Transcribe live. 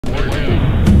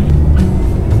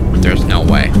There's no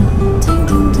way. I'm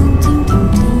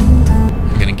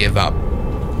gonna give up.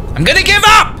 I'm gonna give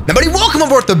up! Now, buddy, welcome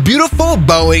aboard the beautiful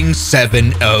Boeing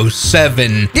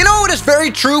 707. You know, it is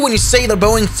very true when you say the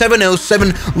Boeing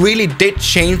 707 really did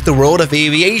change the world of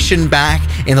aviation back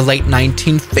in the late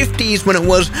 1950s when it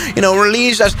was,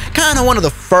 released as kind of one of the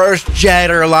first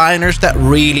jet airliners that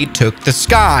really took the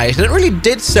skies. And it really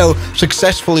did so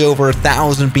successfully, over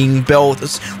 1,000 being built.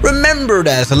 It's remembered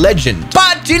as a legend.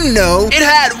 But, it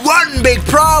had one big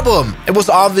problem. It was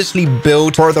obviously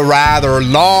built for the rather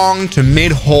long to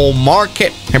mid-haul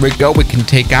market. Here we go, we can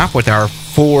take off with our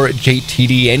 4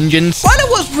 JTD engines. While it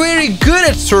was really good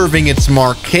at serving its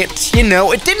market,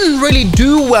 it didn't really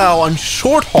do well on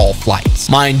short-haul flights.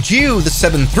 Mind you, the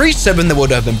 737 that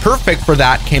would have been perfect for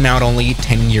that came out only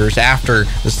 10 years after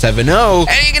the 70.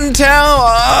 And you can tell,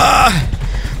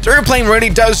 the airplane really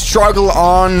does struggle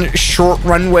on short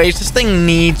runways. This thing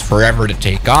needs forever to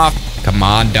take off. Come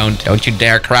on, don't you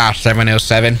dare crash,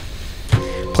 707.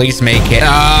 Please make it.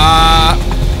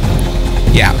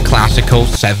 Yeah, classical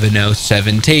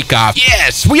 707 takeoff.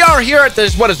 Yes, we are here at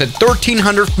this,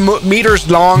 1,300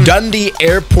 meters long Dundee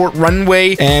Airport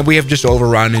runway, and we have just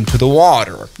overrun into the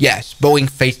water. Yes, Boeing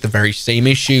faced the very same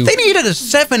issue. They needed a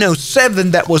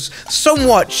 707 that was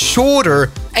somewhat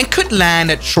shorter and could land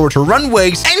at shorter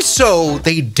runways, and so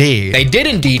they did. They did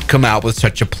indeed come out with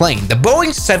such a plane, the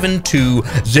Boeing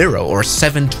 720 or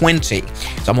 720.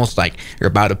 It's almost like you're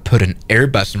about to put an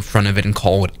Airbus in front of it and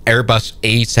call it Airbus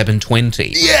A720.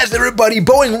 Yes, everybody,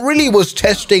 Boeing really was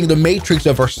testing the matrix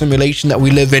of our simulation that we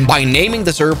live in by naming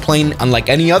this airplane unlike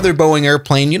any other Boeing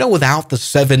airplane, without the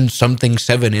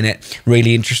 7-something-7 in it.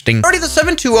 Really interesting. Already the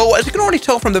 720, as you can already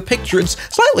tell from the picture, it's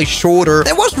slightly shorter.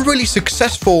 It wasn't really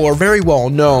successful or very well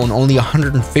known. Only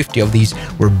 150 of these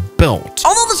were built.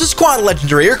 Although this is quite a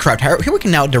legendary aircraft, here we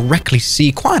can now directly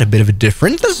see quite a bit of a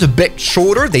difference. This is a bit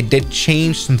shorter. They did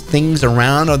change some things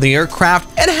around on the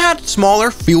aircraft. It had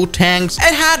smaller fuel tanks.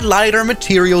 It had lighter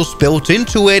materials built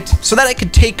into it so that it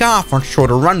could take off on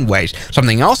shorter runways.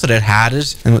 Something else that it had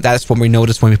is, and that's what we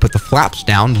noticed when we put the flaps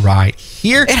down right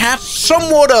here, it had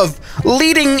somewhat of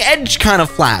leading edge kind of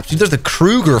flaps. There's the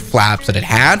Kruger flaps that it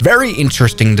had. Very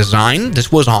interesting design.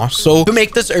 This was also to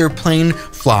make this airplane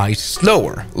fly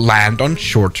slower, land on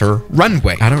shorter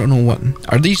runway. I don't know what,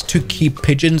 are these to keep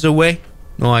pigeons away?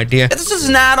 No idea. This is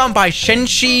an add-on by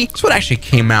Shenshi. This one actually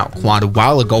came out quite a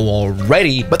while ago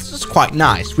already, but this is quite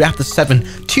nice. We have the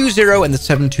 720 and the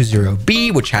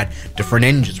 720B, which had different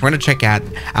engines. We're going to check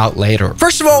out later.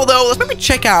 First of all, though, let's maybe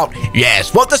check out,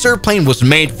 yes, what this airplane was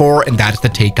made for, and that is the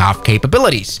takeoff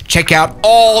capabilities. Check out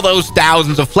all those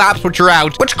thousands of flaps which are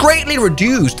out, which greatly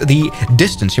reduced the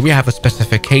distance. Here we have a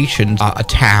specifications, a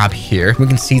tab here. We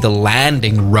can see the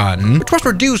landing run, which was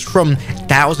reduced from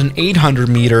 1,800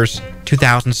 meters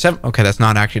 2007. Okay, that's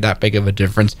not actually that big of a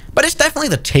difference, but it's definitely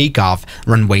the takeoff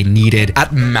runway needed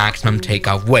at maximum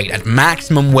takeoff weight. At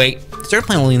maximum weight, this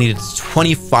airplane only needed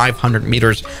 2,500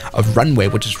 meters of runway,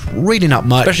 which is really not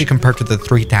much, especially compared to the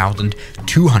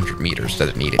 3,200 meters that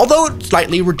it needed. Although it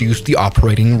slightly reduced the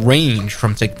operating range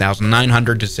from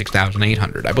 6,900 to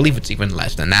 6,800. I believe it's even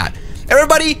less than that.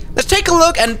 Everybody, let's take a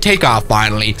look and take off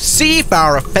finally. See if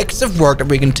our effects have worked, if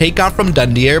we can take off from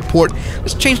Dundee Airport.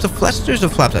 Let's change the flaps. There's the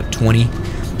flaps at 20.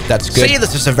 That's good. See,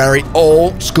 this is a very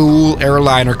old school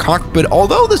airliner cockpit,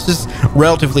 although this is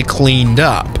relatively cleaned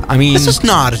up. I mean, this is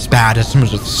not as bad as some of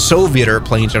the Soviet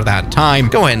airplanes of that time.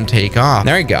 Go ahead and take off.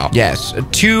 There you go. Yes,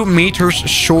 2 meters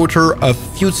shorter of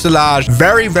fuselage.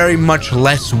 Very, very much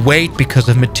less weight because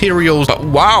of materials. But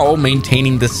while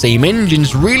maintaining the same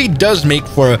engines really does make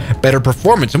for a better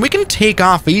performance. And we can take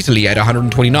off easily at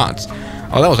 120 knots.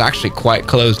 Oh, that was actually quite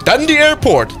close. Dundee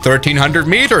Airport, 1,300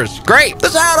 meters. Great.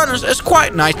 This add-on is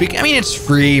quite nice. I mean, it's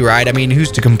free, right? I mean,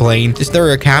 who's to complain? Is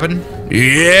there a cabin?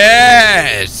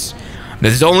 Yes.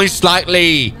 This is only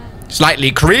slightly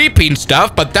creepy and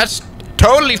stuff, but that's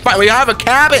totally fine. We have a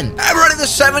cabin. I'm running the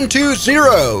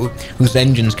 720, whose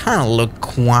engines kind of look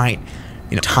quite,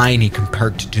 tiny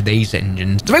compared to today's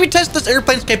engines. So maybe test this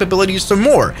airplane's capabilities some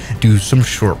more. Do some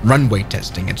short runway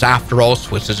testing. It's after all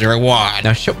Swiss 01.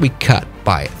 Now, should we cut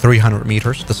by 300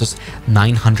 meters? This is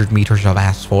 900 meters of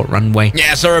asphalt runway.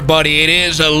 Yes, everybody, it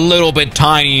is a little bit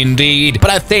tiny indeed,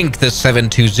 but I think the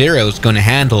 720 is going to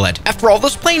handle it. After all,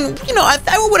 this plane,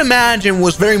 I would imagine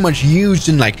was very much used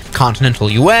in continental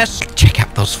US. Check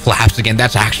out those flaps again.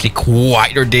 That's actually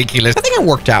quite ridiculous. I think it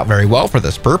worked out very well for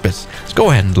this purpose. Let's go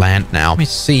ahead and land now. Let me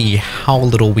see how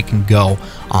little we can go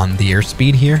on the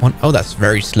airspeed here. Oh, that's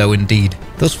very slow indeed.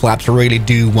 Those flaps really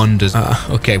do wonders.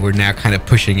 Okay, we're now kind of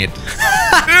pushing it.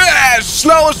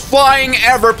 Slowest flying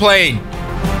ever plane.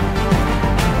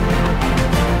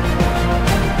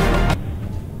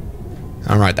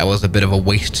 All right, that was a bit of a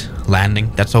waste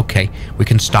landing. That's okay. We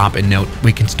can stop in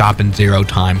 0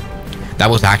 time. That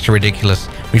was actually ridiculous.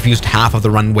 We've used half of the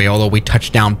runway, although we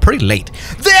touched down pretty late.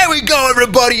 There we go,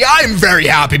 everybody. I'm very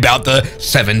happy about the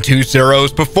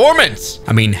 720's performance.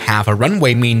 I mean, half a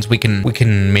runway means we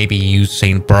can maybe use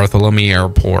St. Bartholomew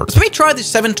Airport. So we tried the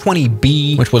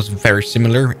 720B, which was very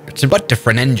similar. It's but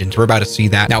different engines. We're about to see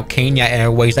that. Now, Kenya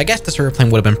Airways, I guess this airplane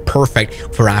would have been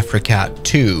perfect for Africa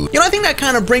too. You know, I think that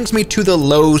kind of brings me to the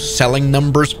low selling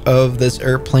numbers of this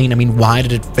airplane. I mean, why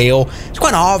did it fail? It's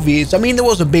quite obvious. I mean, there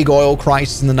was a big oil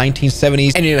crisis in the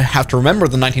 1970s. And you have to remember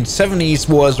the 1970s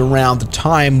was around the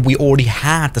time we already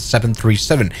had the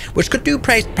 737, which could do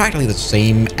practically the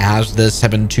same as the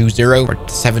 720 or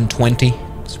 720.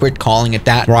 It's weird calling it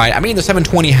that, right? I mean, the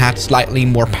 720 had slightly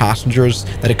more passengers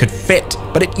that it could fit,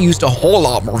 but it used a whole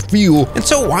lot more fuel. And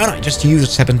so why not just use a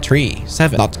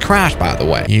 737? Not to crash, by the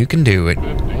way. You can do it.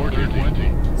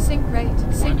 Sync right,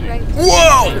 sync right.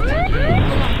 Whoa!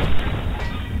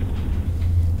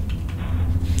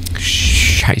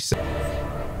 Scheiße.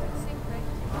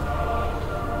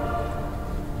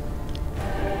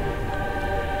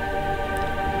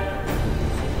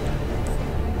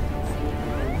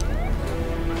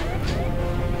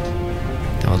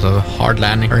 That was a hard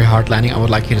landing, very hard landing. I would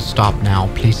like you to stop now.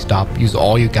 Please stop. Use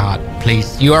all you got,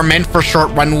 please. You are meant for short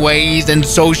runways, and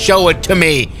so show it to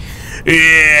me.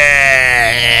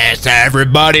 Yes,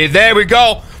 everybody. There we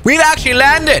go. We've actually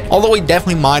landed. Although we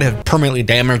definitely might have permanently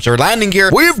damaged our landing gear,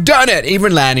 we've done it.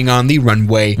 Even landing on the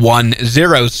runway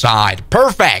 10 side.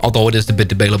 Perfect. Although it is a bit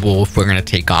debatable if we're going to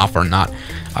take off or not.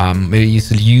 Maybe you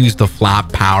should use the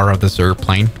flap power of this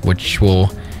airplane, which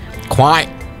will quite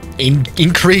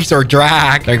increase our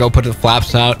drag. There you go. Put the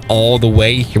flaps out all the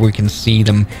way. Here we can see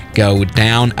them go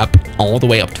down, up, all the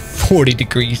way up to 40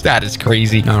 degrees. That is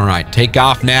crazy. All right, take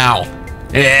off now.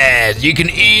 Yes, you can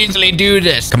easily do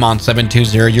this. Come on,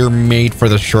 720. You're made for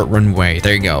the short runway.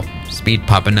 There you go. Speed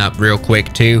popping up real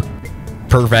quick, too.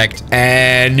 Perfect.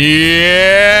 And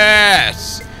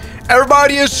yes!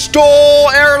 Everybody is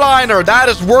STOL airliner. That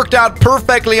has worked out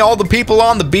perfectly. All the people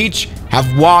on the beach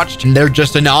have watched and they're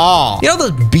just in awe. You know,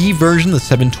 the B version, the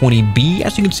 720B,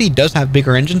 as you can see, does have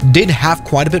bigger engines, did have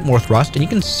quite a bit more thrust, and you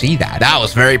can see that. That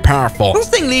was very powerful. This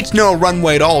thing needs no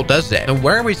runway at all, does it? And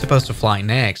where are we supposed to fly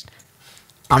next?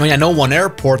 I mean, I know one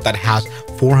airport that has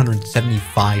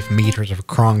 475 meters of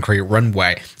concrete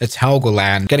runway. It's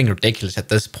Helgoland. Getting ridiculous at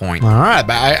this point. All right,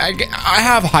 but I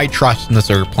have high trust in this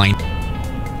airplane.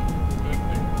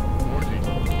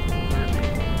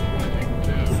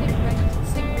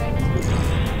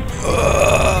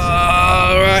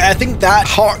 I think that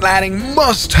hard landing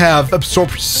must have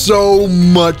absorbed so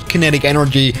much kinetic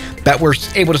energy that we're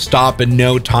able to stop in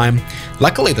no time.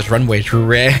 Luckily, this runway is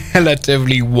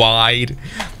relatively wide.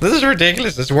 This is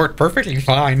ridiculous. This worked perfectly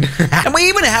fine. And we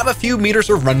even have a few meters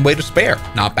of runway to spare.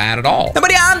 Not bad at all. But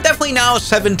yeah, I'm definitely now a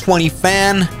 720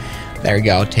 fan. There you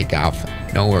go. Take off.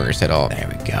 No worries at all. There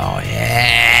we go.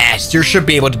 Yes. You should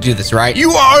be able to do this, right?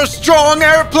 You are a strong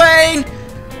airplane.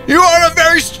 You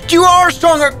are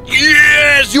stronger.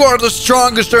 Yes, you are the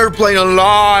strongest airplane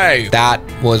alive. That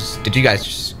was, did you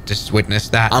guys just witness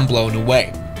that? I'm blown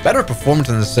away. Better performance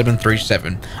than the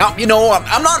 737. You know,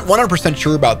 I'm not 100%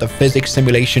 sure about the physics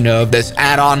simulation of this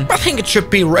add-on. I think it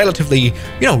should be relatively,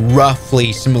 you know,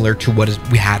 roughly similar to what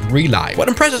we had in real life. What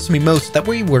impresses me most is that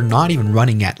we were not even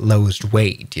running at lowest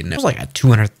weight, you know. It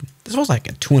was like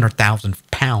a 200,000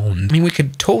 pounds. I mean, we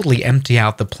could totally empty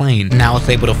out the plane. Now it's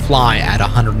able to fly at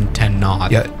 110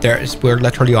 knots. Yeah, we're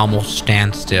literally almost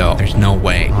standstill. There's no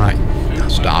way. All right, now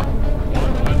stop.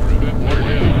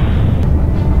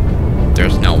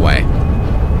 There's no way.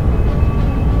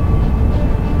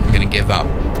 I'm gonna give up.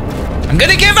 I'm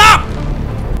gonna give up!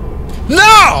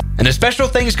 No! And a special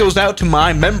thanks goes out to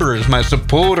my members, my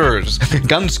supporters.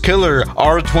 Guns Killer,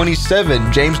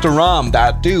 R27, James Duram,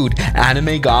 That Dude,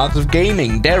 Anime Gods of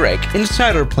Gaming, Derek,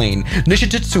 Insider Plane,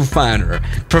 Nishijitsu Finder,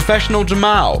 Professional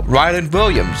Jamal, Ryland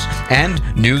Williams, and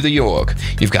New York.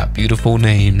 You've got beautiful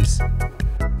names.